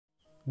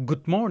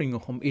Good morning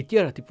Assam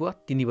এতিয়া ৰাতিপুৱা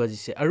 3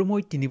 বাজিছে আৰু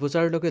মই 3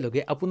 বজাৰ লগে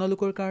লগে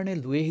আপোনালোকৰ কাৰণে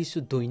লৈ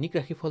আহিছোঁ দৈনিক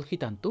ৰাশিফল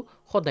সিদ্ধান্ত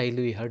সদায়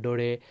লৈ অহাৰ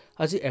দৰে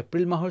আজি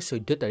এপ্ৰিল মাহৰ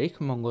 14 তাৰিখ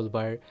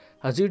মঙ্গলবাৰ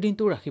আজিৰ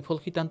দিনটো ৰাশিফল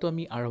সিদ্ধান্ত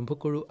আমি আৰম্ভ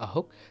কৰোঁ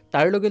আহক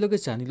তাৰ লগে লগে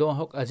জানি লওঁ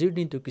আহক আজিৰ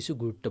দিনটোৰ কিছু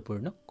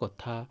গুৰুত্বপূৰ্ণ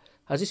কথা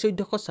আজি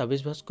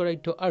 1426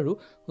 ভাস্কৰাব্দ আৰু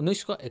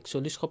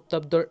 1941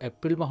 শতাব্দৰ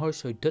এপ্ৰিল মাহৰ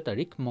 14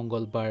 তাৰিখ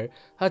মঙ্গলবাৰ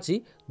আজি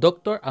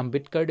ডক্টৰ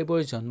আম্বেদকাৰ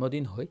দেৱৰ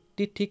জন্মদিন হয়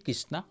তিথি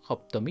কৃষ্ণা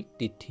সপ্তমী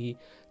তিথি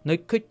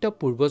নক্ষত্ৰ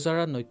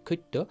পূৰ্বজাৰা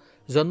নক্ষত্ৰ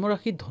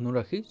জন্মৰাশি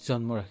ধনুৰাশি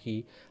জন্মৰাশি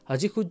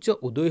আজি সূৰ্য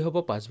উদয় হ'ব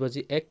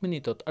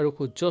 5:01 আৰু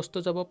সূৰ্য অস্ত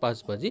যাব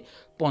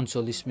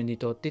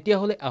 5:45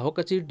 তেতিয়াহ'লে আহক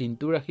আজিৰ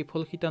দিনটোৰ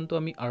ৰাশিফল সিদ্ধান্ত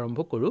আমি আৰম্ভ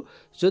কৰোঁ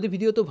যদি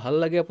ভিডিঅ'টো ভাল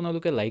লাগে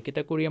আপোনালোকে লাইক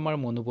এটা কৰি আমাৰ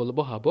মনোবল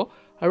বঢ়াব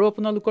আৰু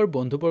আপোনালোকৰ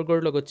বন্ধুবৰ্গৰ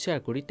লগত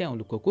শ্বেয়াৰ কৰি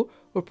তেওঁলোককো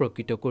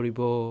উপকৃত কৰিব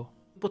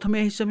প্ৰথমে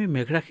আহিছোঁ আমি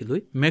মেঘৰাশিলৈ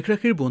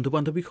মেঘৰাশিৰ বন্ধু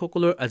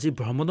বান্ধৱীসকলৰ আজি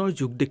ভ্ৰমণৰ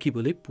যোগ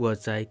দেখিবলৈ পোৱা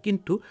যায়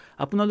কিন্তু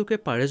আপোনালোকে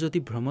পাৰে যদি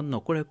ভ্ৰমণ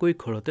নকৰাকৈ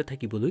ঘৰতে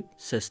থাকিবলৈ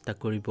চেষ্টা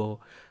কৰিব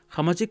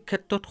সামাজিক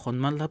ক্ষেত্ৰত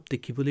সন্মান লাভ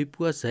দেখিবলৈ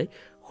পোৱা যায়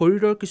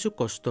শৰীৰৰ কিছু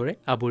কষ্টৰে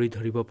আৱৰি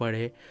ধৰিব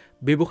পাৰে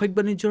ব্যৱসায়িক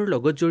বাণিজ্যৰ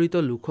লগত জড়িত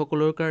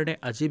লোকসকলৰ কাৰণে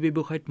আজি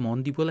ব্যৱসায়ত মন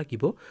দিব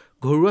লাগিব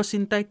ঘৰুৱা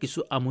চিন্তাই কিছু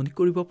আমনি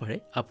কৰিব পাৰে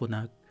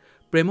আপোনাক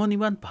প্ৰেমন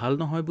ইমান ভাল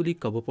নহয় বুলি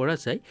ক'ব পৰা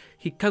যায়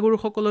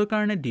শিক্ষাগুৰুসকলৰ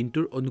কাৰণে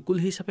দিনটোৰ অনুকূল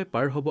হিচাপে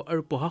পাৰ হ'ব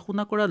আৰু পঢ়া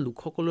শুনা কৰা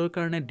লোকসকলৰ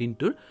কাৰণে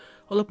দিনটোৰ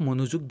অলপ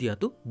মনোযোগ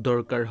দিয়াটো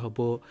দৰকাৰ হ'ব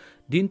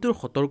দিনটোৰ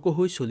সতৰ্ক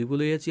হৈ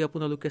চলিবলৈ আজি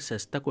আপোনালোকে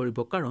চেষ্টা কৰিব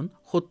কাৰণ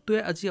শত্ৰুৱে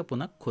আজি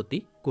আপোনাক ক্ষতি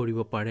কৰিব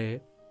পাৰে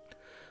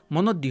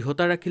মনত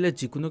দৃঢ়তা ৰাখিলে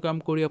যিকোনো কাম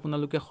কৰি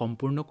আপোনালোকে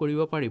সম্পূৰ্ণ কৰিব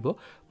পাৰিব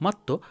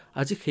মাত্ৰ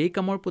আজি সেই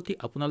কামৰ প্ৰতি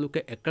আপোনালোকে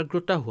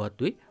একাগ্ৰতা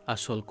হোৱাটোৱেই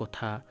আচল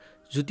কথা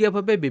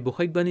যুটীয়াভাৱে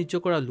ব্যৱসায়িক বাণিজ্য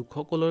কৰা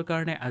লোকসকলৰ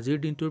কাৰণে আজিৰ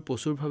দিনটোৰ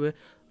প্ৰচুৰভাৱে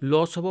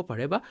লছ হ'ব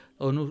পাৰে বা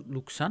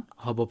লোকচান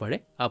হ'ব পাৰে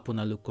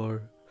আপোনালোকৰ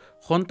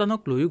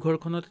সন্তানক লৈও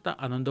ঘৰখনত এটা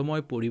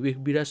আনন্দময় পৰিৱেশ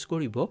বিৰাজ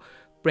কৰিব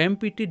প্ৰেম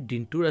প্ৰীতিৰ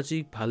দিনটোৰ আজি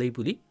ভালেই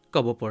বুলি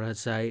ক'ব পৰা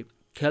যায়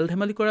খেল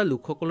ধেমালি কৰা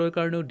লোকসকলৰ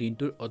কাৰণেও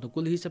দিনটোৰ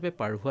অনুকূল হিচাপে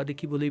পাৰ হোৱা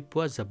দেখিবলৈ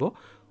পোৱা যাব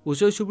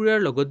ওচৰ চুবুৰীয়াৰ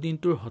লগত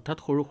দিনটোৰ হঠাৎ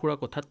সৰু সুৰা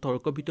কথাত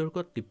তৰ্ক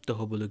বিতৰ্কত লিপ্ত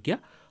হ'বলগীয়া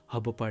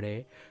হ'ব পাৰে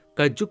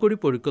কাৰ্যকৰী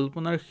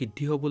পৰিকল্পনাৰ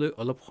সিদ্ধি হ'বলৈ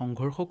অলপ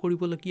সংঘৰ্ষ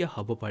কৰিবলগীয়া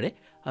হ'ব পাৰে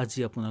আজি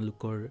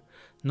আপোনালোকৰ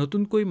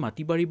নতুনকৈ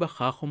মাটি বাৰী বা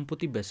সা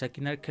সম্পত্তি বেচা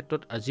কিনাৰ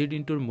ক্ষেত্ৰত আজিৰ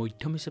দিনটোৰ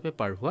মধ্যম হিচাপে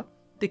পাৰ হোৱা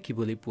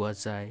দেখিবলৈ পোৱা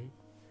যায়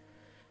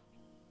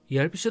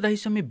ইয়াৰ পিছত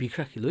আহিছে আমি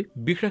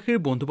বৃষ ৰাশিৰ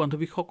বন্ধু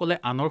বান্ধৱীসকলে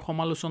আনৰ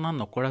সমালোচনা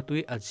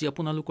নকৰাটোৱেই আজি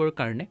আপোনালোকৰ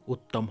কাৰণে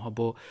উত্তম হ'ব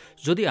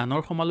যদি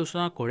আনৰ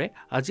সমালোচনা কৰে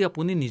আজি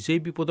আপুনি নিজেই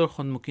বিপদৰ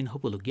সন্মুখীন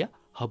হ'বলগীয়া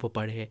হ'ব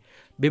পাৰে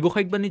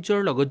ব্যৱসায়িক বাণিজ্যৰ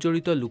লগত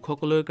জড়িত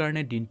লোকসকলৰ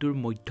কাৰণে দিনটোৰ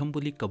মধ্যম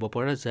বুলি ক'ব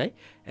পৰা যায়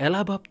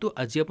এলাহ ভাৱটো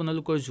আজি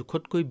আপোনালোকৰ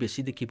জোখতকৈ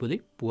বেছি দেখিবলৈ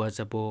পোৱা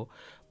যাব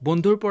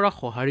বন্ধুৰ পৰা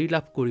সঁহাৰি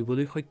লাভ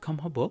কৰিবলৈ সক্ষম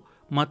হ'ব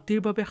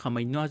মাতৃৰ বাবে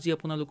সামান্য আজি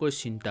আপোনালোকৰ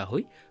চিন্তা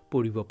হৈ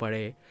পৰিব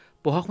পাৰে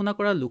পঢ়া শুনা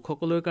কৰা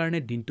লোকসকলৰ কাৰণে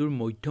দিনটোৰ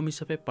মধ্যম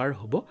হিচাপে পাৰ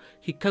হ'ব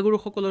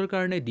শিক্ষাগুৰুসকলৰ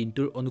কাৰণে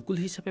দিনটোৰ অনুকূল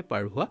হিচাপে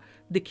পাৰ হোৱা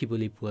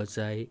দেখিবলৈ পোৱা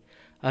যায়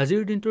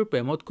আজিৰ দিনটোৰ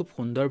প্ৰেমত খুব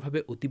সুন্দৰভাৱে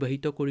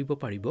অতিবাহিত কৰিব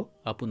পাৰিব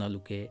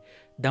আপোনালোকে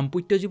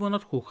দাম্পত্য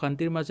জীৱনত সুখ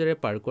শান্তিৰ মাজেৰে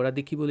পাৰ কৰা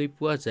দেখিবলৈ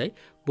পোৱা যায়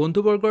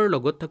বন্ধুবৰ্গৰ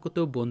লগত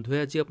থাকোঁতেও বন্ধুৱে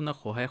আজি আপোনাক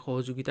সহায়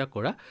সহযোগিতা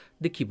কৰা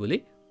দেখিবলৈ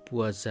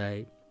পোৱা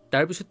যায়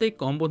তাৰপিছতে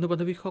কম বন্ধু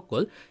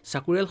বান্ধৱীসকল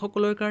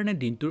চাকৰিয়ালসকলৰ কাৰণে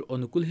দিনটোৰ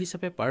অনুকূল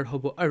হিচাপে পাৰ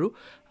হ'ব আৰু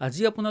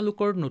আজি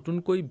আপোনালোকৰ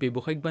নতুনকৈ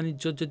ব্যৱসায়িক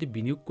বাণিজ্যত যদি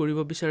বিনিয়োগ কৰিব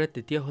বিচাৰে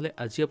তেতিয়াহ'লে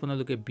আজি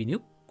আপোনালোকে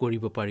বিনিয়োগ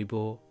কৰিব পাৰিব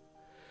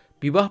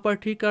বিবাহ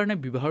প্ৰাৰ্থীৰ কাৰণে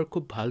বিবাহৰ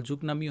খুব ভাল যোগ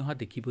নামি অহা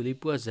দেখিবলৈ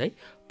পোৱা যায়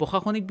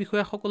প্ৰশাসনিক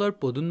বিষয়াসকলৰ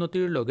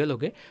পদোন্নতিৰ লগে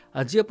লগে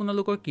আজি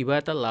আপোনালোকৰ কিবা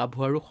এটা লাভ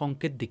হোৱাৰো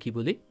সংকেত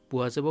দেখিবলৈ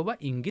পোৱা যাব বা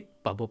ইংগিত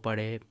পাব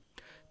পাৰে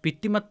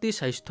পিতৃ মাতৃৰ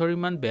স্বাস্থ্যৰ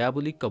ইমান বেয়া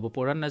বুলি ক'ব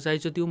পৰা নাযায়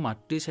যদিও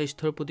মাতৃৰ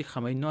স্বাস্থ্যৰ প্ৰতি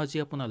সামান্য আজি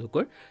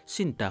আপোনালোকৰ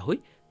চিন্তা হৈ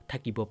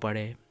থাকিব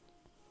পাৰে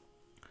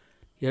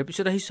ইয়াৰ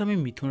পিছত আহিছোঁ আমি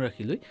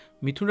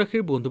মিথুন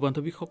ৰাশিৰ বন্ধু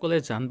বান্ধৱীসকলে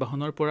যান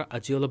বাহনৰ পৰা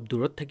আজি অলপ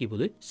দূৰত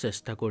থাকিবলৈ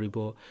চেষ্টা কৰিব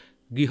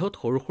গৃহত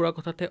সৰু সুৰা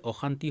কথাতে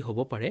অশান্তি হ'ব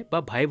পাৰে বা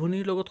ভাই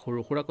ভনীৰ লগত সৰু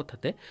সুৰা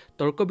কথাতে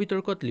তৰ্ক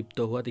বিতৰ্কত লিপ্ত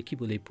হোৱা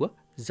দেখিবলৈ পোৱা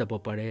যাব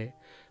পাৰে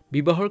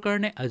বিবাহৰ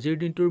কাৰণে আজিৰ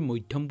দিনটোৰ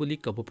মধ্যম বুলি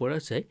ক'ব পৰা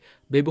যায়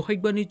ব্যৱসায়িক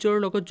বাণিজ্যৰ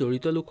লগত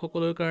জড়িত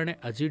লোকসকলৰ কাৰণে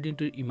আজিৰ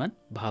দিনটোৰ ইমান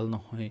ভাল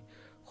নহয়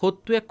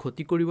শত্ৰুৱে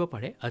ক্ষতি কৰিব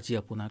পাৰে আজি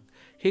আপোনাক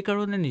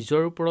সেইকাৰণে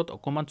নিজৰ ওপৰত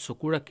অকণমান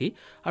চকু ৰাখি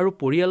আৰু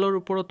পৰিয়ালৰ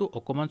ওপৰতো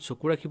অকণমান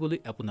চকু ৰাখিবলৈ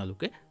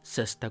আপোনালোকে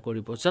চেষ্টা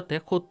কৰিব যাতে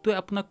শত্ৰুৱে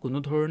আপোনাক কোনো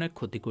ধৰণে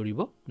ক্ষতি কৰিব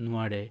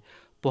নোৱাৰে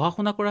পঢ়া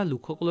শুনা কৰা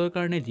লোকসকলৰ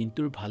কাৰণে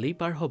দিনটোৰ ভালেই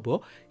পাৰ হ'ব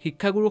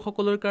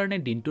শিক্ষাগুৰুসকলৰ কাৰণে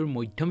দিনটোৰ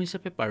মধ্যম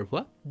হিচাপে পাৰ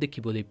হোৱা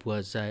দেখিবলৈ পোৱা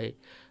যায়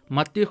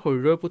মাতৃৰ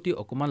শৰীৰৰ প্ৰতি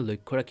অকণমান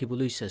লক্ষ্য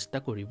ৰাখিবলৈ চেষ্টা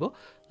কৰিব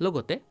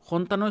লগতে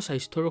সন্তানৰ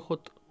স্বাস্থ্যৰ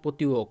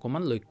প্ৰতিও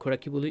অকণমান লক্ষ্য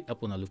ৰাখিবলৈ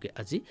আপোনালোকে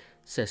আজি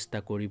চেষ্টা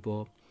কৰিব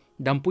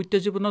দাম্পত্য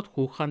জীৱনত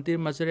সুখ শান্তিৰ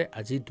মাজেৰে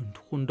আজি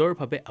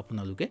সুন্দৰভাৱে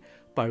আপোনালোকে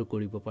পাৰ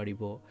কৰিব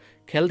পাৰিব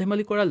খেল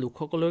ধেমালি কৰা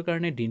লোকসকলৰ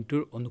কাৰণে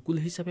দিনটোৰ অনুকূল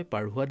হিচাপে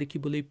পাৰ হোৱা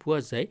দেখিবলৈ পোৱা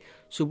যায়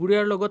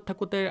চুবুৰীয়াৰ লগত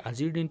থাকোঁতে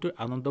আজিৰ দিনটোৰ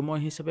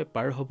আনন্দময় হিচাপে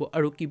পাৰ হ'ব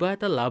আৰু কিবা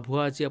এটা লাভ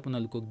হোৱা আজি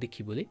আপোনালোকক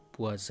দেখিবলৈ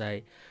পোৱা যায়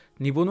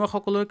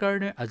নিবনুৱাসকলৰ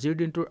কাৰণে আজিৰ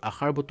দিনটোৰ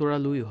আশাৰ বতৰা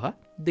লৈ অহা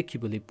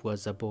দেখিবলৈ পোৱা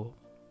যাব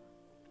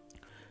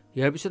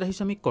ইয়াৰ পিছত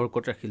আহিছোঁ আমি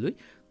কৰ্কট ৰাশিলৈ।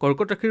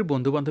 কৰ্কট ৰাশিৰ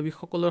বন্ধু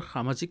বান্ধৱীসকলৰ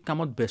সামাজিক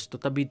কামত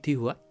ব্যস্ততা বৃদ্ধি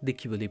হোৱা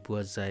দেখিবলৈ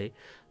পোৱা যায়।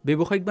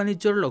 ব্যৱসায়িক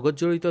বাণিজ্যৰ লগত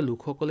জড়িত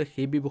লোকসকলে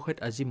সেই ব্যৱসায়ত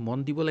আজি মন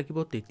দিব লাগিব,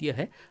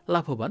 তেতিয়াহে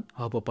লাভৱান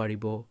হ'ব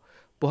পাৰিব।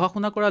 পঢ়া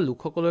শুনা কৰা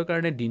লোকসকলৰ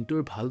কাৰণে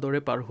দিনটোৰ ভালদৰে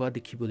পাৰ হোৱা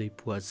দেখিবলৈ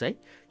পোৱা যায়।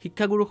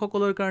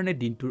 শিক্ষাগুৰুসকলৰ কাৰণে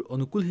দিনটোৰ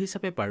অনুকূল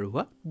হিচাপে পাৰ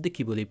হোৱা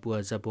দেখিবলৈ পোৱা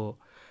যাব।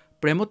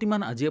 প্ৰেমত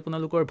ইমান আজি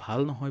আপোনালোকৰ ভাল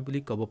নহয়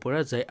বুলি ক'ব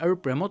পৰা যায় আৰু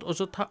প্ৰেমত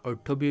অযথা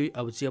অৰ্থব্যয়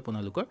আজি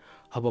আপোনালোকৰ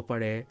হ'ব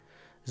পাৰে।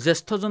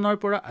 জ্যেষ্ঠজনৰ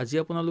পৰা আজি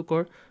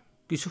আপোনালোকৰ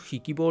কিছু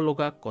শিকিব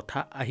লগা কথা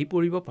আহি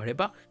পৰিব পাৰে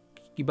বা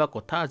কিবা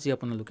কথা আজি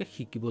আপোনালোকে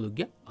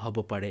শিকিবলগীয়া হ'ব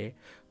পাৰে।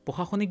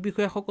 প্ৰশাসনিক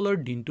বিষয়াসকলৰ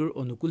দিনটোৰ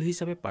অনুকূল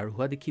হিচাপে পাৰ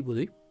হোৱা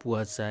দেখিবলৈ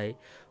পোৱা যায়।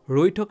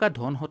 ৰৈ থকা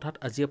ধন হঠাৎ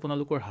আজি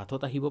আপোনালোকৰ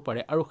হাতত আহিব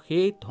পাৰে আৰু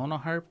সেই ধন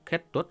অহাৰ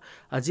ক্ষেত্ৰত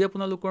আজি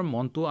আপোনালোকৰ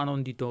মনটো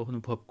আনন্দিত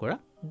অনুভৱ কৰা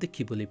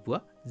দেখিবলৈ পোৱা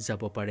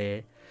যাব পাৰে।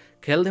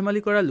 খেল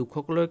ধেমালি কৰা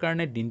লোকসকলৰ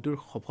কাৰণে দিনটোৰ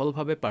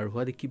সফলভাৱে পাৰ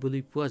হোৱা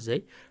দেখিবলৈ পোৱা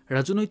যায়।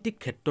 ৰাজনৈতিক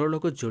ক্ষেত্ৰৰ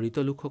লগত জড়িত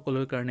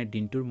লোকসকলৰ কাৰণে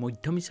দিনটোৰ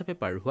মধ্যম হিচাপে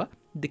পাৰ হোৱা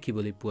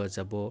দেখিবলৈ পোৱা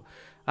যাব।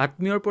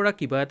 আত্মীয়ৰ পৰা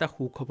কিবা এটা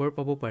সুখবৰ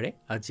পাব পাৰে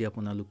আজি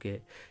আপোনালোকে।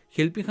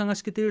 শিল্পী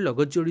সাংস্কৃতিৰ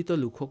লগত জড়িত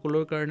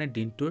লোকসকলৰ কাৰণে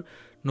দিনটোৰ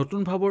নতুন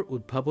ভাৱৰ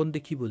উদ্ভাৱন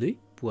দেখিবলৈ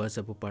পোৱা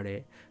যাব পাৰে।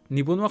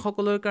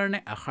 নিবনুৱাসকলৰ কাৰণে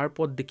আশাৰ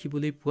পথ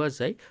দেখিবলৈ পোৱা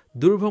যায়।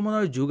 দূৰ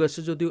ভ্ৰমণৰ যোগ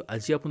আছে যদিও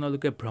আজি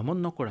আপোনালোকে ভ্ৰমণ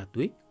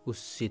নকৰাটোৱেই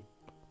উচিত।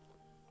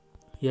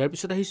 ইয়াৰ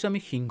পিছত আহিছোঁ আমি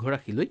সিংহ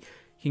ৰাশিলৈ।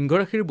 সিংহ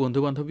ৰাশিৰ বন্ধু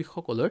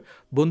বান্ধৱীসকলৰ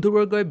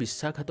বন্ধুবৰ্গই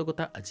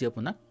বিশ্বাসঘাতকতা আজি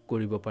আপোনাক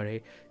কৰিব পাৰে,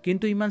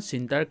 কিন্তু ইমান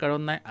চিন্তাৰ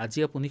কাৰণ নাই। আজি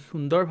আপুনি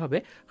সুন্দৰভাৱে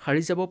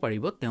সাৰি যাব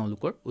পাৰিব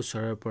তেওঁলোকৰ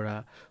ওচৰৰ পৰা।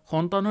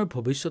 সন্তানৰ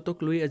ভৱিষ্যতক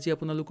লৈ আজি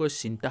আপোনালোকৰ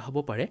চিন্তা হ'ব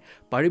পাৰে।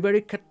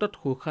 পাৰিবাৰিক ক্ষেত্ৰত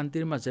সুখ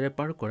শান্তিৰ মাজেৰে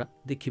পাৰ কৰা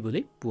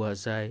দেখিবলৈ পোৱা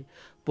যায়।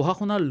 পঢ়া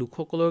শুনাৰ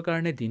লোকসকলৰ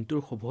কাৰণে দিনটোৰ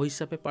শুভ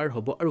হিচাপে পাৰ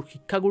হ'ব আৰু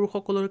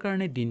শিক্ষাগুৰুসকলৰ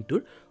কাৰণে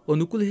দিনটোৰ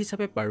অনুকূল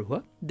হিচাপে পাৰ হোৱা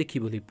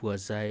দেখিবলৈ পোৱা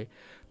যায়।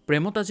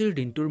 প্ৰেমত আজিৰ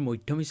দিনটোৰ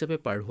মধ্যম হিচাপে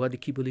পাৰ হোৱা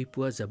দেখিবলৈ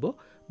পোৱা যাব।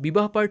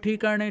 বিবাহ প্ৰাৰ্থীৰ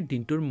কাৰণে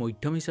দিনটোৰ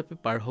মধ্যম হিচাপে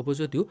পাৰ হ'ব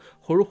যদিও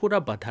সৰু সুৰা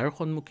বাধাৰ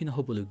সন্মুখীন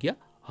হ'বলগীয়া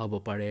হ'ব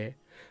পাৰে।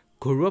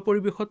 ঘৰুৱা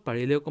পৰিৱেশত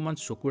পাৰিলে অকণমান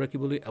চকু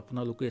ৰাখিবলৈ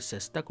আপোনালোকে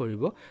চেষ্টা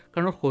কৰিব,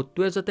 কাৰণ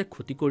শত্ৰুৱে যাতে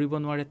ক্ষতি কৰিব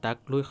নোৱাৰে তাক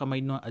লৈ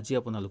সামান্য আজি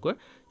আপোনালোকৰ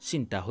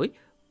চিন্তা হৈ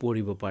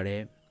পৰিব পাৰে।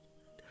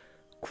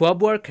 খোৱা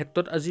বোৱাৰ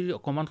ক্ষেত্ৰত আজি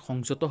অকণমান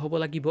সংযত হ'ব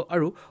লাগিব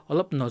আৰু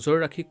অলপ নজৰ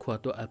ৰাখি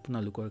খোৱাটো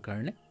আপোনালোকৰ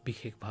কাৰণে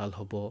বিশেষ ভাল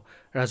হ'ব।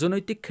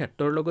 ৰাজনৈতিক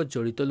ক্ষেত্ৰৰ লগত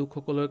জড়িত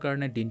লোকসকলৰ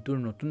কাৰণে দিনটোৰ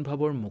নতুন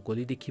ভাৱৰ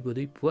মুকলি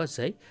দেখিবলৈ পোৱা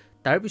যায়।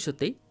 তাৰ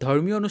পিছতেই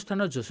ধৰ্মীয়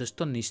অনুষ্ঠানত যথেষ্ট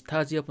নিষ্ঠা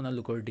আজি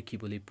আপোনালোকৰ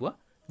দেখিবলৈ পোৱা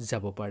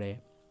যাব পাৰে।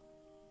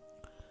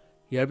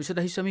 ইয়াৰ পিছত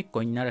আহিছোঁ আমি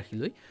কন্যা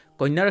ৰাশিলৈ।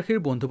 কন্যা ৰাশিৰ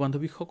বন্ধু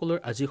বান্ধৱীসকলৰ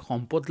আজি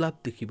সম্পদ লাভ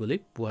দেখিবলৈ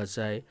পোৱা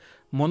যায়।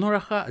 মনৰ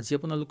আশা আজি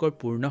আপোনালোকৰ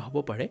পূৰ্ণ হ'ব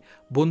পাৰে।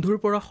 বন্ধুৰ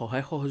পৰা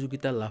সহায়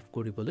সহযোগিতা লাভ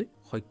কৰিবলৈ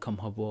সক্ষম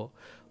হ'ব।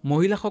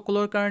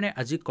 মহিলাসকলৰ কাৰণে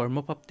আজি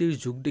কৰ্মপ্ৰাপ্তিৰ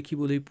যোগ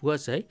দেখিবলৈ পোৱা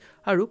যায়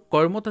আৰু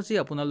কৰ্মত আজি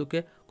আপোনালোকে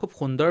খুব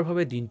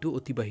সুন্দৰভাৱে দিনটো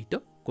অতিবাহিত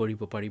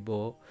কৰিব পাৰিব।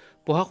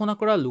 পঢ়া শুনা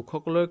কৰা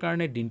লোকসকলৰ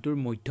কাৰণে দিনটোৰ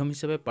মধ্যম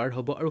হিচাপে পাৰ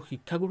হ'ব আৰু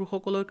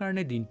শিক্ষাগুৰুসকলৰ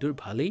কাৰণে দিনটোৰ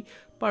ভালেই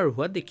পাৰ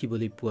হোৱা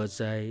দেখিবলৈ পোৱা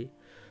যায়।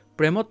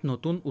 প্ৰেমত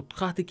নতুন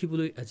উৎসাহ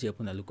দেখিবলৈ আজি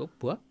আপোনালোকক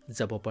পোৱা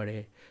যাব পাৰে।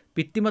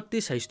 পিতৃ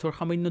মাতৃৰ স্বাস্থ্যৰ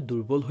সামান্য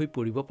দুৰ্বল হৈ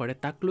পৰিব পাৰে,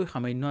 তাক লৈ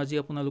সামান্য আজি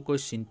আপোনালোকৰ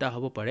চিন্তা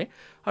হ'ব পাৰে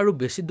আৰু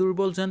বেছি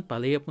দুৰ্বল যেন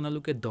পালেই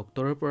আপোনালোকে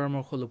ডক্তৰৰ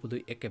পৰামৰ্শ ল'বলৈ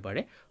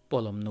একেবাৰে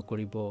পলম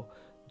নকৰিব।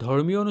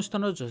 ধৰ্মীয়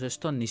অনুষ্ঠানত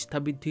যথেষ্ট নিষ্ঠা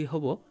বৃদ্ধি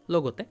হ'ব,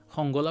 লগতে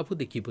সংগলাভো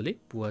দেখিবলৈ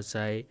পোৱা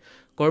যায়।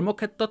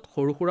 কৰ্মক্ষেত্ৰত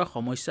সৰু সুৰা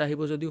সমস্যা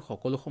আহিব যদিও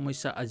সকলো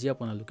সমস্যা আজি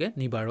আপোনালোকে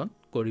নিবাৰণ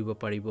কৰিব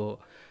পাৰিব।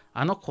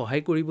 আনক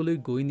সহায় কৰিবলৈ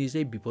গৈ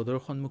নিজেই বিপদৰ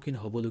সন্মুখীন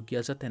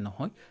হ'বলগীয়া যাতে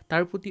নহয়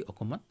তাৰ প্ৰতি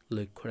অকণমান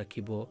লক্ষ্য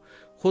ৰাখিব।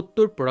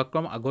 শত্ৰুৰ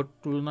পৰাক্ৰম আগৰ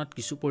তুলনাত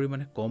কিছু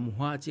পৰিমাণে কম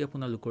হোৱা আজি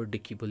আপোনালোকৰ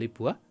দেখিবলৈ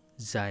পোৱা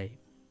যায়।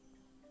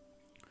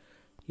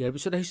 ইয়াৰ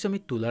পিছত আহিছোঁ আমি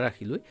তুলা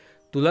ৰাশিলৈ।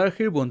 তুলা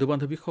ৰাশিৰ বন্ধু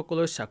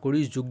বান্ধৱীসকলৰ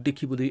চাকৰিৰ যোগ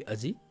দেখিবলৈ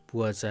আজি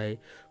পোৱা যায়।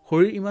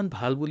 শৰীৰ ইমান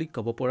ভাল বুলি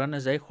ক'ব পৰা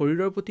নাযায়।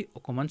 শৰীৰৰ প্ৰতি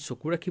অকণমান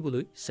চকু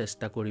ৰাখিবলৈ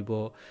চেষ্টা কৰিব।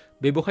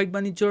 ব্যৱসায়িক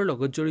বাণিজ্যৰ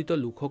লগত জড়িত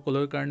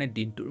লোকসকলৰ কাৰণে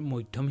দিনটোৰ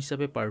মধ্যম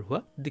হিচাপে পাৰ হোৱা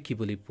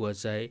দেখিবলৈ পোৱা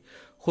যায়।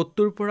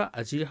 শত্ৰুৰ পৰা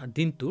আজিৰ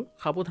দিনটো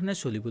সাৱধানে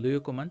চলিবলৈ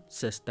অকণমান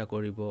চেষ্টা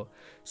কৰিব।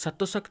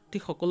 ছাত্ৰ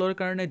ছাত্ৰীসকলৰ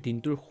কাৰণে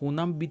দিনটোৰ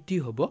সুনাম বৃদ্ধি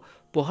হ'ব।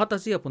 পঢ়াত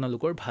আজি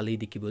আপোনালোকৰ ভালেই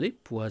দেখিবলৈ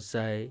পোৱা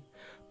যায়।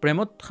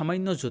 প্ৰেমত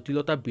সামান্য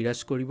জটিলতা বিৰাজ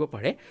কৰিব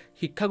পাৰে।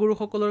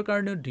 শিক্ষাগুৰুসকলৰ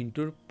কাৰণেও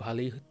দিনটোৰ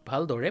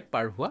ভালদৰে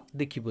পাৰ হোৱা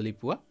দেখিবলৈ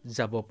পোৱা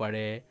যাব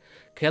পাৰে।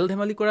 খেল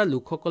ধেমালি কৰা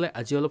লোকসকলে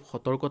আজি অলপ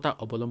সতৰ্কতা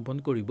অৱলম্বন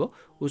কৰিব।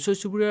 ওচৰ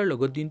চুবুৰীয়াৰ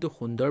লগত দিনটো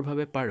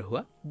সুন্দৰভাৱে পাৰ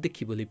হোৱা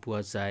দেখিবলৈ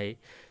পোৱা যায়।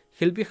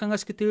 শিল্পী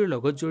সাংস্কৃতিৰ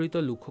লগত জড়িত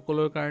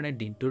লোকসকলৰ কাৰণে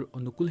দিনটোৰ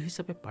অনুকূল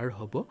হিচাপে পাৰ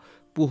হ'ব।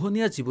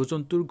 পোহনীয়া জীৱ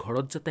জন্তুৰ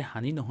ঘৰত যাতে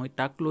হানি নহয়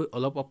তাক লৈ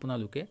অলপ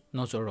আপোনালোকে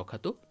নজৰ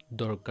ৰখাটো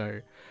দৰকাৰ।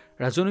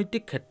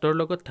 ৰাজনৈতিক ক্ষেত্ৰৰ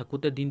লগত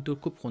থাকোঁতে দিনটো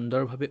খুব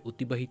সুন্দৰভাৱে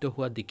অতিবাহিত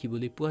হোৱা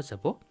দেখিবলৈ পোৱা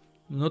যাব।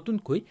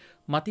 নতুনকৈ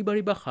মাটি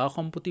বাৰী বা সা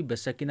সম্পত্তি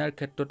বেচা কিনাৰ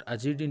ক্ষেত্ৰত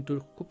আজিৰ দিনটোৰ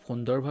খুব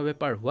সুন্দৰভাৱে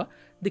পাৰ হোৱা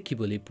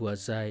দেখিবলৈ পোৱা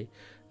যায়।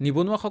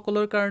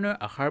 নিবনুৱাসকলৰ কাৰণে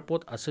আশাৰ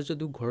পথ আছে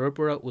যদিও ঘৰৰ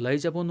পৰা ওলাই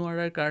যাব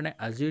নোৱাৰাৰ কাৰণে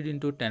আজিৰ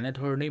দিনটো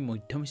তেনেধৰণেই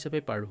মধ্যম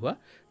হিচাপে পাৰ হোৱা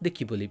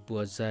দেখিবলৈ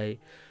পোৱা যায়।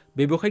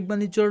 ব্যৱসায়িক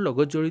বাণিজ্যৰ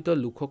লগত জড়িত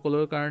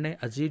লোকসকলৰ কাৰণে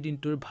আজিৰ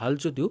দিনটোৰ ভাল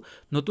যদিও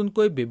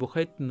নতুনকৈ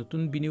ব্যৱসায়ত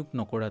নতুন বিনিয়োগ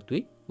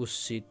নকৰাটোৱেই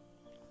উচিত।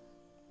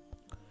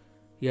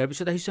 ইয়াৰ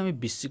পিছত আহিছো আমি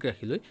বৃশ্চিক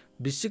ৰাশিলৈ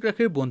বৃশ্চিক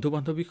ৰাশিৰ বন্ধু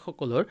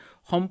বান্ধৱীসকলৰ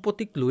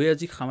সম্পত্তিক লৈ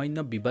আজি সামান্য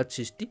বিবাদ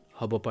সৃষ্টি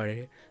হ'ব পাৰে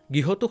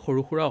গৃহতো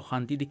সৰু সুৰা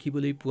অশান্তি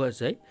দেখিবলৈ পোৱা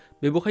যায়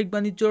ব্যৱসায়িক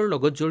বাণিজ্যৰ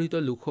লগত জড়িত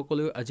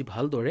লোকসকলেও আজি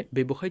ভালদৰে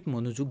ব্যৱসায়ত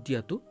মনোযোগ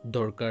দিয়াটো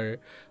দৰকাৰ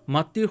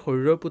মাতৃৰ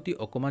শৰীৰৰ প্ৰতি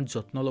অকমান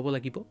যত্ন ল'ব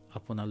লাগিব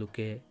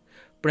আপোনালোকে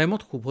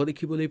প্ৰেমত শুভ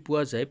দেখিবলৈ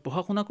পোৱা যায়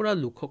পঢ়া শুনা কৰা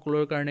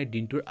লোকসকলৰ কাৰণে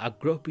দিনটোৰ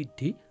আগ্ৰহ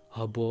বৃদ্ধি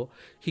হ'ব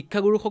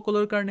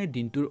শিক্ষাগুৰুসকলৰ কাৰণে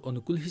দিনটোৰ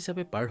অনুকূল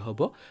হিচাপে পাৰ হ'ব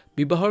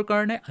বিবাহৰ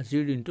কাৰণে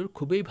আজিৰ দিনটোৰ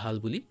খুবেই ভাল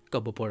বুলি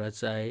ক'ব পৰা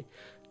যায়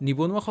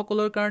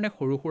নিবনুৱাসকলৰ কাৰণে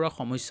সৰু সুৰা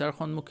সমস্যাৰ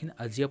সন্মুখীন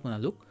আজি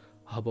আপোনালোক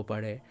হ'ব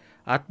পাৰে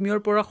আত্মীয়ৰ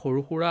পৰা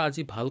সৰু সুৰা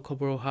আজি ভাল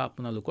খবৰ অহা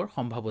আপোনালোকৰ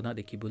সম্ভাৱনা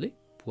দেখিবলৈ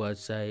পোৱা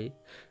যায়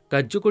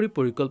কাৰ্যকৰী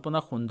পৰিকল্পনা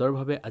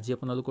সুন্দৰভাৱে আজি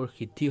আপোনালোকৰ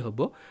সিদ্ধি হ'ব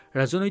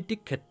ৰাজনৈতিক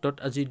ক্ষেত্ৰত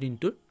আজিৰ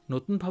দিনটোৰ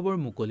নতুন ভাৱৰ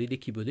মুকলি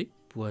দেখিবলৈ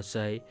পোৱা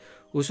যায়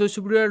ওচৰ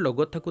চুবুৰীয়াৰ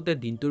লগত থাকোঁতে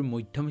দিনটোৰ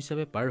মধ্যম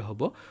হিচাপে পাৰ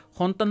হ'ব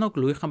সন্তানক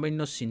লৈ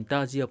সামান্য চিন্তা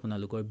আজি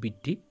আপোনালোকৰ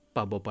বৃদ্ধি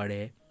পাব পাৰে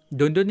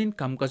দৈনন্দিন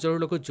কাম কাজৰ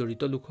লগত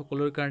জড়িত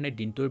লোকসকলৰ কাৰণে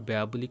দিনটোৰ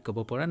বেয়া বুলি ক'ব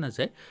পৰা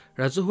নাযায়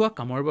ৰাজহুৱা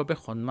কামৰ বাবে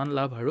সন্মান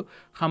লাভ আৰু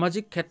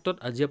সামাজিক ক্ষেত্ৰত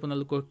আজি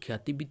আপোনালোকৰ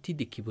খ্যাতি বৃদ্ধি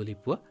দেখিবলৈ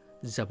পোৱা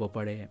যাব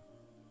পাৰে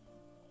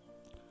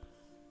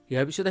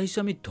ইয়াৰ পিছত আহিছো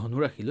আমি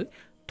ধনুৰাশিলৈ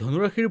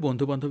ধনুৰাশিৰ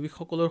বন্ধু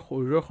বান্ধৱীসকলৰ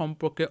শৰীৰৰ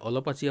সম্পৰ্কে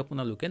অলপ আজি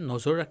আপোনালোকে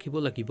নজৰ ৰাখিব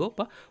লাগিব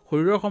বা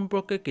শৰীৰৰ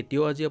সম্পৰ্কে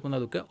কেতিয়াও আজি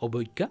আপোনালোকে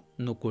অৱজ্ঞা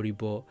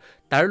নকৰিব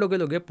তাৰ লগে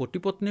লগে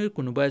পতিপত্নীৰ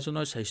কোনোবা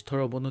এজনৰ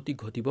স্বাস্থ্যৰ অৱনতি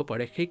ঘটিব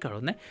পাৰে সেই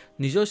কাৰণে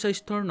নিজৰ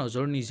স্বাস্থ্যৰ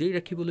নজৰ নিজেই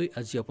ৰাখিবলৈ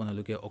আজি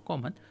আপোনালোকে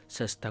অকমান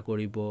চেষ্টা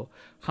কৰিব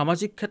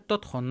সামাজিক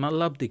ক্ষেত্ৰত সন্মান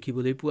লাভ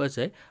দেখিবলৈ পোৱা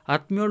যায়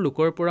আত্মীয়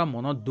লোকৰ পৰা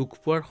মনত দুখ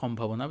পোৱাৰ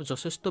সম্ভাৱনা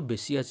যথেষ্ট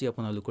বেছি আজি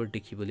আপোনালোকৰ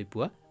দেখিবলৈ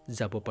পোৱা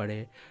যাব পাৰে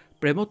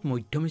প্ৰেমত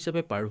মধ্যম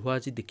হিচাপে পাৰ হোৱা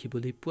আজি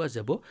দেখিবলৈ পোৱা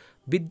যাব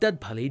বিদ্যাত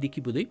ভালেই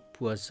দেখিবলৈ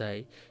পোৱা যায়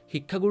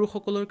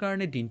শিক্ষাগুৰুসকলৰ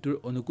কাৰণে দিনটোৰ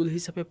অনুকূল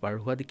হিচাপে পাৰ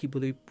হোৱা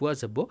দেখিবলৈ পোৱা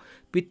যাব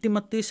পিতৃ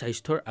মাতৃৰ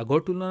স্বাস্থ্যৰ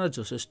আগৰ তুলনাত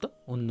যথেষ্ট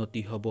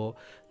উন্নতি হ'ব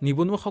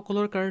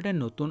নিবনুৱাসকলৰ কাৰণে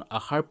নতুন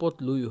আশাৰ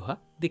পথ লৈ অহা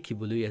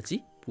দেখিবলৈ আজি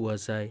পোৱা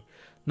যায়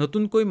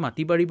নতুনকৈ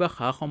মাটি বাৰী বা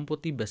সা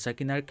সম্পত্তি বেচা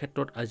কিনাৰ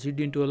ক্ষেত্ৰত আজিৰ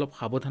দিনটো অলপ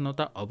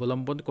সাৱধানতা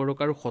অৱলম্বন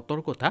কৰক আৰু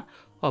সতৰ্কতা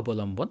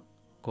অৱলম্বন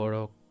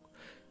কৰক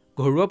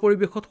ঘৰুৱা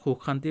পৰিৱেশত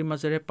সুখ শান্তিৰ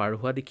মাজেৰে পাৰ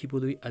হোৱা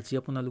দেখিবলৈ আজি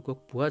আপোনালোকক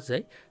পোৱা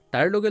যায়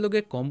তাৰ লগে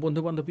লগে কম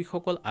বন্ধু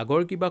বান্ধৱীসকল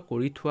আগৰ কিবা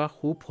কৰি থোৱা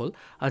সুফল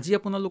আজি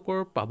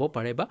আপোনালোকৰ পাব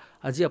পাৰে বা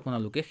আজি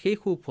আপোনালোকে সেই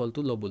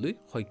সুফলটো ল'বলৈ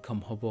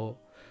সক্ষম হ'ব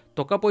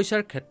টকা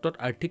পইচাৰ ক্ষেত্ৰত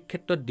আৰ্থিক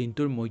ক্ষেত্ৰত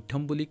দিনটোৰ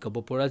মধ্যম বুলি ক'ব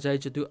পৰা যায়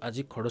যদিও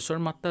আজি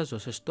খৰচৰ মাত্ৰা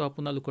যথেষ্ট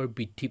আপোনালোকৰ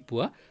বৃদ্ধি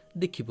পোৱা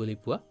দেখিবলৈ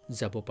পোৱা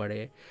যাব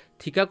পাৰে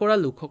ঠিকা কৰা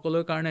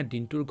লোকসকলৰ কাৰণে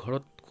দিনটোৰ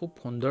ঘৰত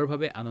খুব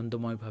সুন্দৰভাৱে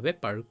আনন্দময়ভাৱে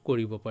পাৰ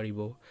কৰিব পাৰিব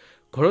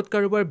ঘৰত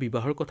কাৰোবাৰ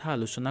বিবাহৰ কথা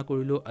আলোচনা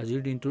কৰিলেও আজিৰ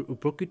দিনটোৰ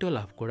উপকৃত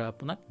লাভ কৰা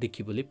আপোনাক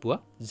দেখিবলৈ পোৱা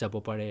যাব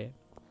পাৰে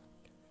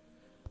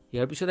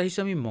ইয়াৰ পিছত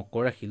আহিছো আমি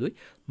মকৰ ৰাশিলৈ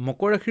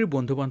মকৰ ৰাশিৰ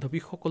বন্ধু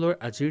বান্ধৱীসকলৰ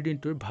আজিৰ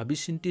দিনটোৰ ভাবি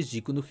চিন্তি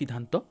যিকোনো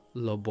সিদ্ধান্ত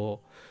ল'ব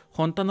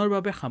সন্তানৰ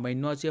বাবে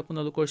সামান্য আজি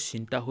আপোনালোকৰ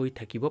চিন্তা হৈ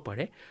থাকিব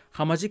পাৰে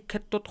সামাজিক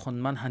ক্ষেত্ৰত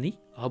সন্মানহানি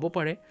হ'ব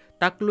পাৰে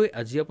তাক লৈ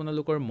আজি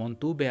আপোনালোকৰ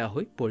মনটোও বেয়া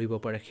হৈ পৰিব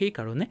পাৰে সেই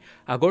কাৰণে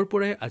আগৰ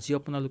পৰাই আজি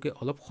আপোনালোকে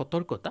অলপ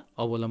সতৰ্কতা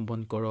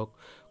অৱলম্বন কৰক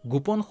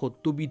গোপন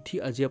শত্ৰু বৃদ্ধি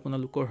আজি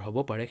আপোনালোকৰ হ'ব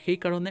পাৰে সেই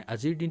কাৰণে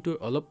আজিৰ দিনটোৰ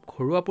অলপ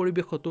ঘৰুৱা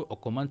পৰিৱেশতো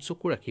অকমান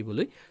চকু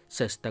ৰাখিবলৈ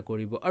চেষ্টা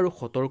কৰিব আৰু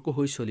সতৰ্ক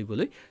হৈ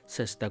চলিবলৈ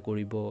চেষ্টা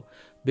কৰিব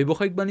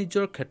ব্যৱসায়িক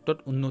বাণিজ্যৰ ক্ষেত্ৰত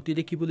উন্নতি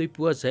দেখিবলৈ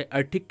পোৱা যায়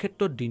আৰ্থিক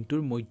ক্ষেত্ৰত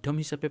দিনটোৰ মধ্যম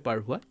হিচাপে পাৰ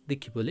হোৱা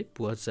দেখিবলৈ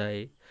পোৱা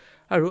যায়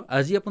আৰু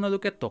আজি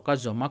আপোনালোকে টকা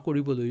জমা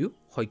কৰিবলৈও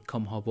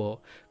সক্ষম হ'ব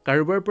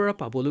কাৰোবাৰ পৰা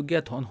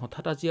পাবলগীয়া ধন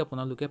হঠাৎ আজি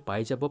আপোনালোকে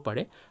পাই যাব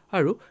পাৰে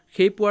আৰু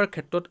সেই পোৱাৰ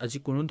ক্ষেত্ৰত আজি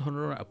কোনো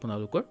ধৰণৰ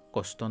আপোনালোকৰ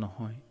কষ্ট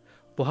নহয়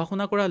পঢ়া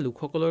শুনা কৰা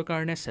লোকসকলৰ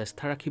কাৰণে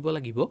চেষ্টা ৰাখিব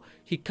লাগিব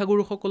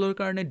শিক্ষাগুৰুসকলৰ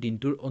কাৰণে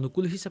দিনটোৰ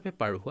অনুকূল হিচাপে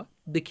পাৰ হোৱা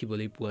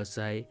দেখিবলৈ পোৱা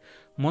যায়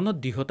মনত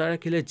দৃঢ়তা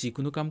ৰাখিলে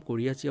যিকোনো কাম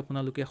কৰি আজি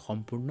আপোনালোকে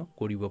সম্পূৰ্ণ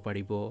কৰিব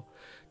পাৰিব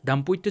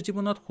দাম্পত্য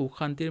জীৱনত সুখ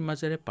শান্তিৰ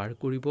মাজেৰে পাৰ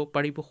কৰিব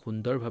পাৰিব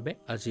সুন্দৰভাৱে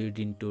আজিৰ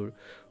দিনটোৰ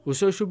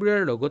ওচৰ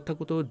চুবুৰীয়াৰ লগত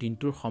থাকোঁতেও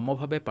দিনটোৰ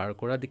সমভাৱে পাৰ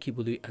কৰা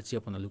দেখিবলৈ আজি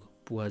আপোনালোক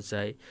পোৱা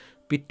যায়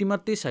পিতৃ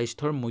মাতৃৰ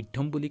স্বাস্থ্যৰ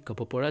মধ্যম বুলি ক'ব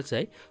পৰা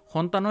যায়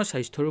সন্তানৰ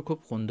স্বাস্থ্যৰো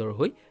খুব সুন্দৰ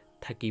হৈ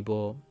থাকিব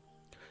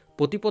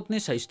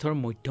পতিপত্নীৰ স্বাস্থ্যৰ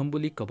মধ্যম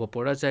বুলি ক'ব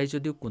পৰা যায়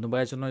যদিও কোনোবা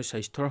এজনৰ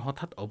স্বাস্থ্যৰ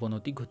হঠাৎ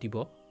অৱনতি ঘটিব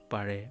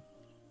পাৰে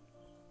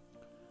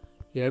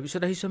ইয়াৰ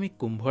পিছত আহিছো আমি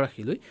কুম্ভ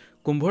ৰাশিলৈ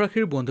কুম্ভ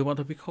ৰাশিৰ বন্ধু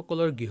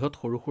বান্ধৱীসকলৰ গৃহত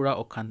সৰু সুৰা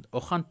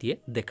অশান্তিয়ে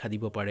দেখা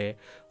দিব পাৰে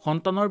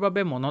সন্তানৰ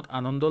বাবে মনত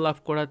আনন্দ লাভ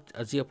কৰাত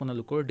আজি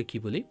আপোনালোকৰ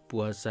দেখিবলৈ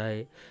পোৱা যায়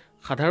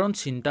সাধাৰণ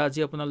চিন্তা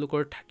আজি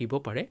আপোনালোকৰ থাকিব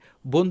পাৰে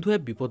বন্ধুৱে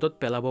বিপদত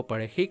পেলাব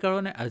পাৰে সেই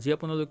কাৰণে আজি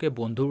আপোনালোকে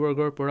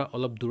বন্ধুবৰ্গৰ পৰা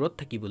অলপ দূৰত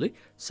থাকিবলৈ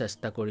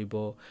চেষ্টা কৰিব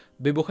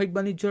ব্যৱসায়িক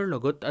বাণিজ্যৰ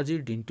লগত আজিৰ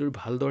দিনটোৰ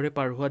ভালদৰে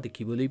পাৰ হোৱা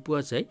দেখিবলৈ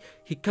পোৱা যায়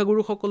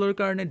শিক্ষাগুৰুসকলৰ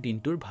কাৰণে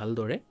দিনটোৰ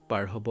ভালদৰে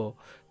পাৰ হ'ব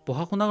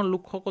পঢ়া শুনা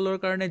লোকসকলৰ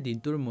কাৰণে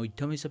দিনটোৰ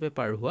মধ্যম হিচাপে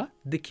পাৰ হোৱা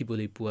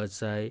দেখিবলৈ পোৱা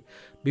যায়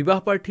বিবাহ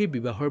প্ৰাৰ্থীৰ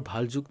বিবাহৰ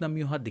ভাল যোগ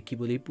নামি অহা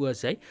দেখিবলৈ পোৱা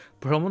যায়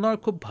ভ্ৰমণৰ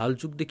খুব ভাল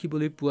যোগ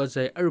দেখিবলৈ পোৱা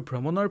যায় আৰু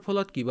ভ্ৰমণৰ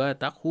ফলত কিবা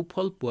এটা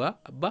সুফল পোৱা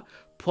বা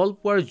ফল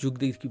পোৱাৰ যোগ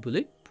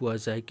দেখিবলৈ পোৱা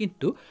যায়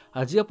কিন্তু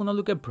আজি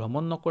আপোনালোকে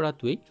ভ্ৰমণ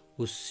নকৰাটোৱেই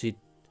উচিত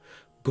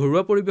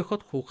ঘৰুৱা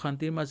পৰিৱেশত সুখ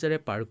শান্তিৰ মাজেৰে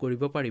পাৰ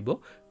কৰিব পাৰিব।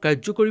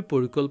 কাৰ্যকৰী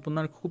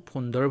পৰিকল্পনাৰ খুব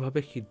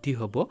সুন্দৰভাৱে সিদ্ধি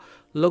হ'ব।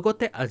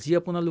 লগতে আজি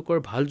আপোনালোকৰ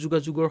ভাল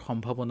যোগাযোগৰ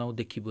সম্ভাৱনাও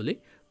দেখিবলৈ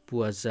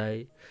পোৱা যায়।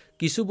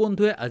 কিছু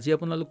বন্ধুৱে আজি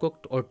আপোনালোকক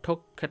অৰ্থ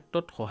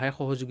ক্ষেত্ৰত সহায়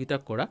সহযোগিতা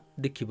কৰা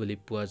দেখিবলৈ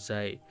পোৱা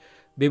যায়।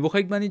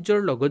 ব্যৱসায়িক বাণিজ্যৰ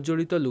লগত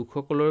জড়িত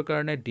লোকসকলৰ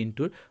কাৰণে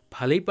দিনটোৰ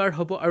ভালেই পাৰ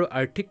হ'ব আৰু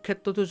আৰ্থিক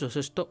ক্ষেত্ৰতো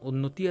যথেষ্ট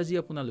উন্নতি আজি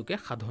আপোনালোকে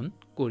সাধন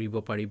কৰিব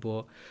পাৰিব।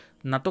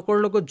 নাটকৰ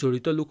লগত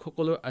জড়িত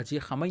লোকসকলৰ আজি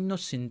সামান্য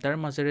চিন্তাৰ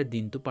মাজেৰে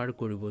দিনটো পাৰ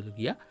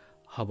কৰিবলগীয়া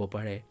হ'ব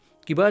পাৰে।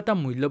 কিবা এটা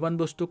মূল্যৱান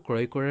বস্তু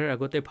ক্ৰয় কৰাৰ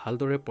আগতে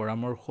ভালদৰে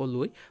পৰামৰ্শ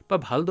লৈ বা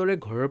ভালদৰে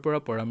ঘৰৰ পৰা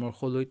পৰামৰ্শ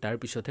লৈ তাৰ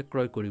পিছতহে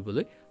ক্ৰয়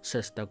কৰিবলৈ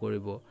চেষ্টা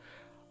কৰিব।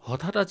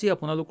 হঠাৎ আজি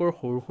আপোনালোকৰ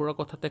সৰু সুৰা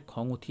কথাতে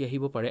খং উঠি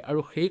আহিব পাৰে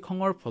আৰু সেই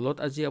খঙৰ ফলত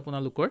আজি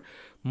আপোনালোকৰ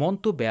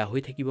মনটো বেয়া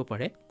হৈ থাকিব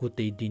পাৰে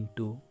গোটেই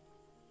দিনটো।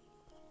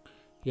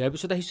 ইয়াৰ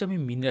পিছত আহিছোঁ আমি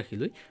মীন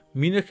ৰাশিলৈ।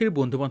 মীন ৰাশিৰ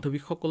বন্ধু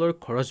বান্ধৱীসকলৰ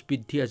খৰচ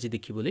বৃদ্ধি আজি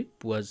দেখিবলৈ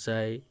পোৱা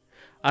যায়।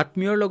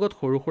 আত্মীয়ৰ লগত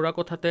সৰু সুৰা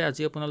কথাতে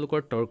আজি আপোনালোকৰ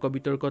তৰ্ক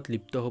বিতৰ্কত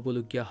লিপ্ত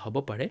হ'বলগীয়া হ'ব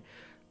পাৰে।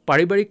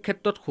 পাৰিবাৰিক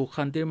ক্ষেত্ৰত সুখ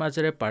শান্তিৰ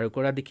মাজেৰে পাৰ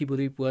কৰা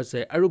দেখিবলৈ পোৱা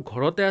যায় আৰু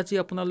ঘৰতে আজি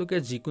আপোনালোকে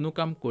যিকোনো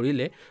কাম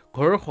কৰিলে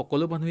ঘৰৰ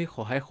সকলো মানুহে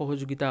সহায়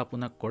সহযোগিতা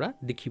আপোনাক কৰা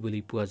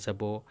দেখিবলৈ পোৱা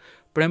যাব।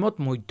 প্ৰেমত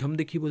মধ্যম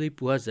দেখিবলৈ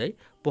পোৱা যায়।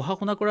 পঢ়া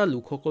শুনা কৰা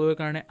লোকসকলৰ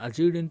কাৰণে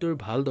আজিৰ দিনটোৰ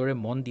ভালদৰে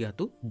মন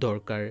দিয়াটো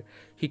দৰকাৰ।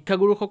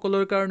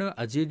 শিক্ষাগুৰুসকলৰ কাৰণেও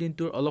আজিৰ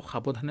দিনটোৰ অলপ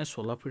সাৱধানে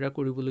চলা ফুৰা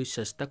কৰিবলৈ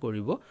চেষ্টা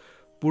কৰিব।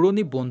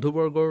 পুৰণি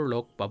বন্ধুবৰ্গৰ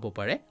লগ পাব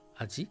পাৰে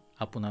আজি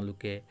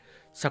আপোনালোকে।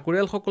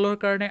 চাকৰিয়ালসকলৰ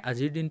কাৰণে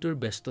আজিৰ দিনটোৰ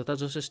ব্যস্ততা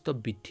যথেষ্ট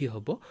বৃদ্ধি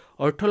হ'ব।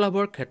 অৰ্থ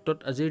লাভৰ ক্ষেত্ৰত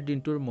আজিৰ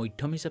দিনটোৰ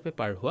মধ্যম হিচাপে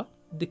পাৰ হোৱা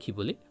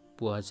দেখিবলৈ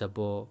পোৱা যাব।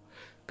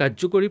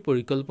 কাৰ্যকৰী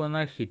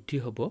পৰিকল্পনাৰ সিদ্ধি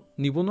হ'ব।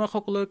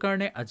 নিবনুৱাসকলৰ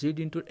কাৰণে আজিৰ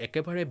দিনটোৰ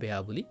একেবাৰে বেয়া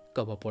বুলি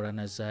ক'ব পৰা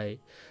নাযায়।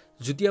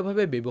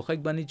 যুটীয়াভাৱে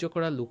ব্যৱসায়িক বাণিজ্য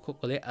কৰা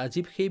লোকসকলে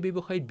আজি সেই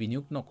ব্যৱসায়ত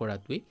বিনিয়োগ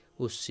নকৰাটোৱেই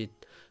উচিত।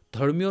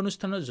 ধৰ্মীয়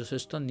অনুষ্ঠানত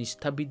যথেষ্ট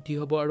নিষ্ঠা বৃদ্ধি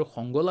হ'ব আৰু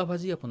সংগ লাভ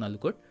আজি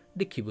আপোনালোকৰ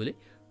দেখিবলৈ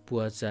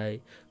পোৱা যায়।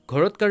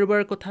 ঘৰত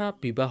কাৰোবাৰ কথা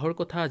বিবাহৰ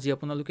কথা আজি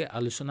আপোনালোকে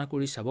আলোচনা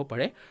কৰি চাব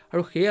পাৰে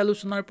আৰু সেই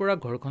আলোচনাৰ পৰা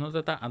ঘৰখনত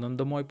এটা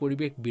আনন্দময়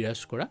পৰিৱেশ বিৰাজ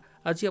কৰা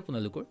আজি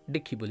আপোনালোকৰ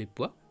দেখিবলৈ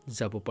পোৱা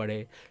যাব পাৰে।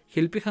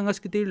 শিল্পী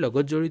সাংস্কৃতিৰ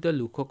লগত জড়িত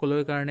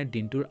লোকসকলৰ কাৰণে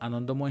দিনটোৰ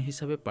আনন্দময়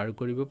হিচাপে পাৰ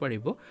কৰিব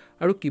পাৰিব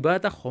আৰু কিবা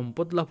এটা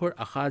সম্পদ লাভৰ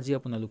আশা আজি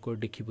আপোনালোকৰ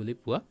দেখিবলৈ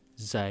পোৱা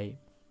যায়।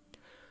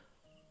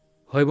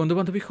 হয় বন্ধু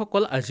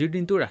বান্ধৱীসকল, আজিৰ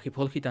দিনটো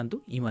ৰাশিফল শিতানটো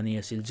ইমানেই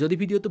আছিল। যদি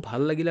ভিডিঅ'টো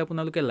ভাল লাগিলে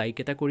আপোনালোকে লাইক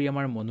এটা কৰি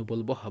আমাৰ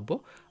মনোবল বঢ়াব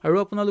আৰু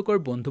আপোনালোকৰ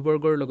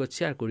বন্ধুবৰ্গৰ লগত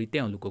শ্বেয়াৰ কৰি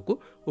তেওঁলোককো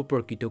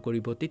উপকৃত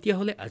কৰিব।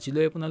 তেতিয়াহ'লে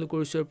আজিলৈ আপোনালোকৰ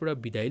ওচৰৰ পৰা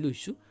বিদায়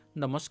লৈছোঁ।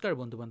 নমস্কাৰ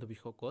বন্ধু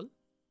বান্ধৱীসকল।